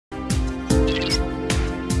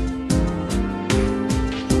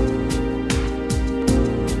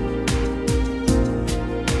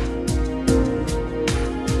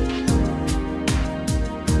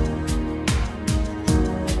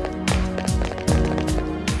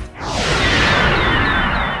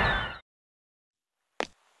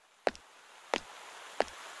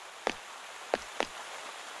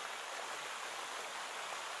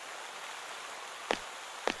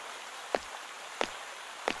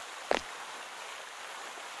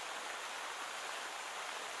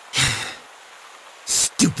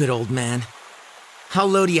Stupid old man. How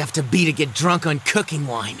low do you have to be to get drunk on cooking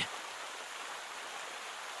wine?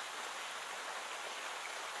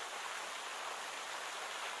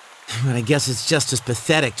 But I guess it's just as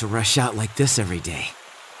pathetic to rush out like this every day.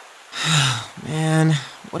 Man,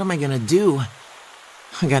 what am I gonna do?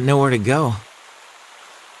 I got nowhere to go.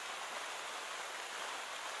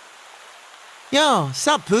 Yo,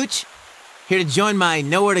 sup, Pooch? Here to join my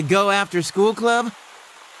nowhere to go after school club?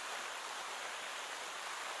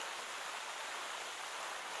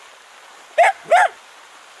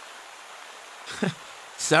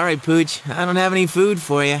 Sorry, Pooch, I don't have any food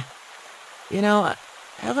for you. You know,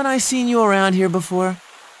 haven't I seen you around here before?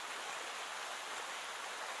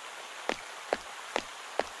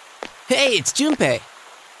 Hey, it's Junpei.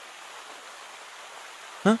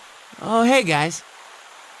 Huh? Oh, hey, guys.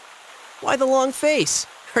 Why the long face?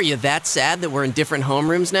 Are you that sad that we're in different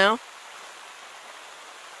homerooms now?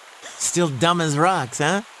 Still dumb as rocks,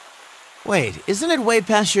 huh? Wait, isn't it way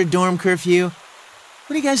past your dorm curfew?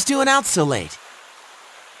 What are you guys doing out so late?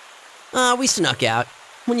 We snuck out.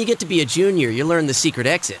 When you get to be a junior, you learn the secret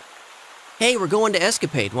exit. Hey, we're going to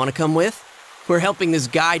Escapade. Want to come with? We're helping this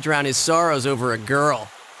guy drown his sorrows over a girl.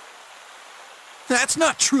 That's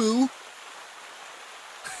not true.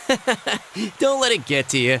 Don't let it get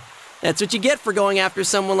to you. That's what you get for going after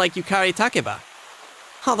someone like Yukari Takeba.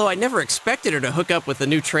 Although I never expected her to hook up with a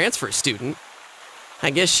new transfer student. I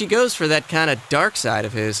guess she goes for that kind of dark side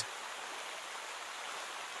of his.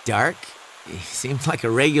 Dark? He seems like a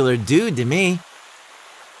regular dude to me.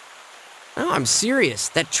 No, I'm serious.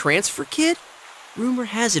 That transfer kid? Rumor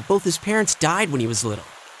has it both his parents died when he was little.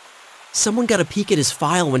 Someone got a peek at his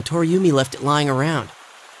file when Toriumi left it lying around.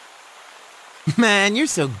 Man, you're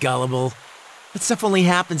so gullible. That stuff only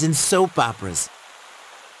happens in soap operas.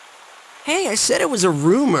 Hey, I said it was a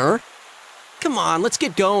rumor. Come on, let's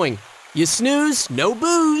get going. You snooze, no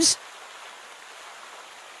booze.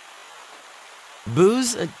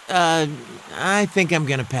 Booze? I think I'm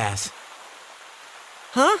gonna pass.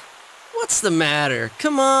 Huh? What's the matter?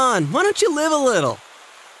 Come on, why don't you live a little?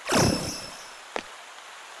 I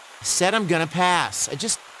said I'm gonna pass. I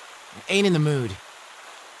just ain't in the mood.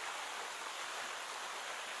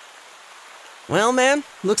 Well, man,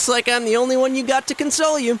 looks like I'm the only one you got to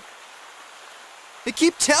console you. They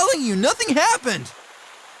keep telling you nothing happened.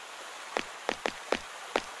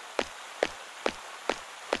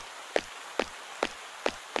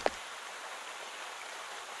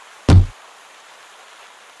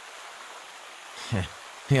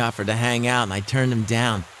 He offered to hang out and I turned him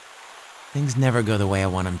down. Things never go the way I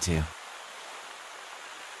want them to.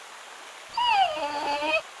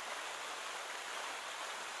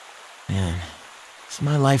 Man, is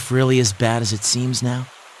my life really as bad as it seems now?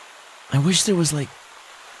 I wish there was, like,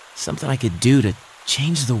 something I could do to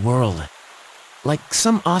change the world. Like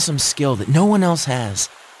some awesome skill that no one else has.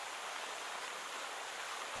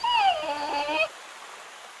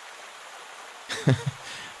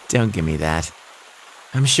 Don't give me that.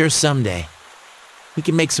 I'm sure someday we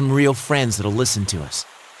can make some real friends that'll listen to us.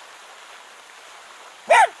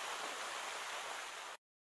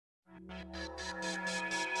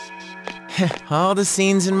 All the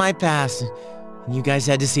scenes in my past, and you guys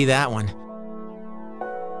had to see that one.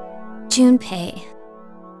 Junpei.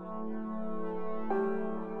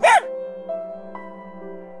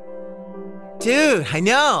 Dude, I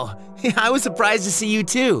know. I was surprised to see you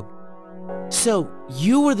too. So,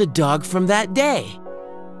 you were the dog from that day.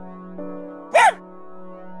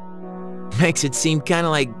 Makes it seem kind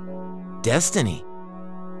of like destiny.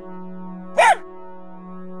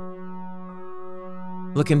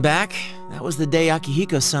 Looking back, that was the day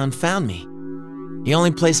Akihiko-san found me. The only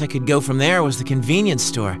place I could go from there was the convenience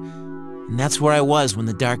store, and that's where I was when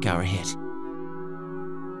the dark hour hit.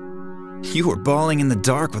 You were bawling in the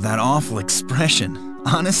dark with that awful expression.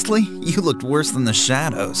 Honestly, you looked worse than the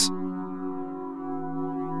shadows.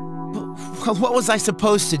 Well, what was I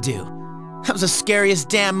supposed to do? That was the scariest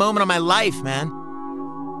damn moment of my life, man.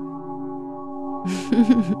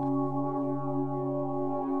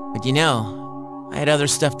 But you know, I had other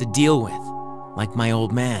stuff to deal with, like my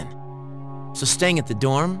old man. So staying at the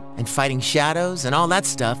dorm and fighting shadows and all that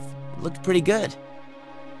stuff looked pretty good.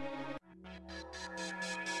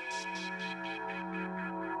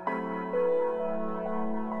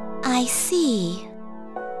 I see.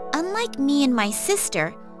 Unlike me and my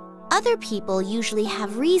sister, other people usually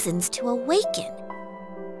have reasons to awaken.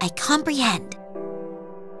 I comprehend.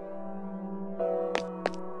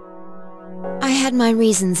 I had my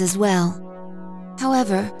reasons as well.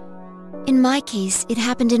 However, in my case, it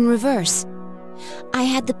happened in reverse. I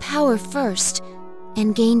had the power first,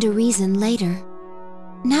 and gained a reason later.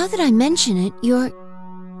 Now that I mention it, you're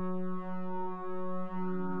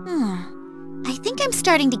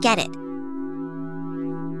starting to get it.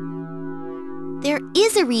 There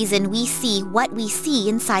is a reason we see what we see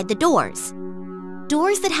inside the doors.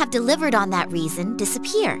 Doors that have delivered on that reason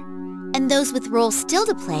disappear, and those with roles still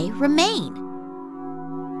to play remain.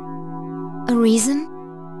 A reason?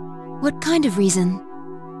 What kind of reason?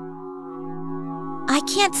 I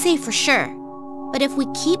can't say for sure, but if we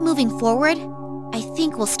keep moving forward, I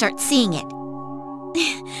think we'll start seeing it.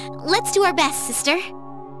 Let's do our best, sister.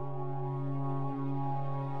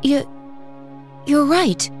 You're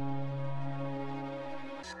right.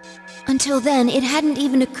 Until then, it hadn't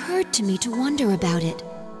even occurred to me to wonder about it.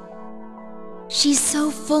 She's so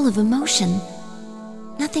full of emotion.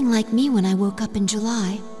 Nothing like me when I woke up in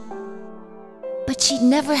July. But she'd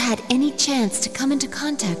never had any chance to come into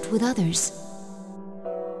contact with others.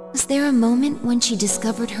 Was there a moment when she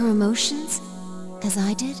discovered her emotions, as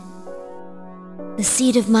I did? The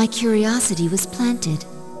seed of my curiosity was planted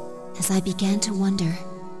as I began to wonder.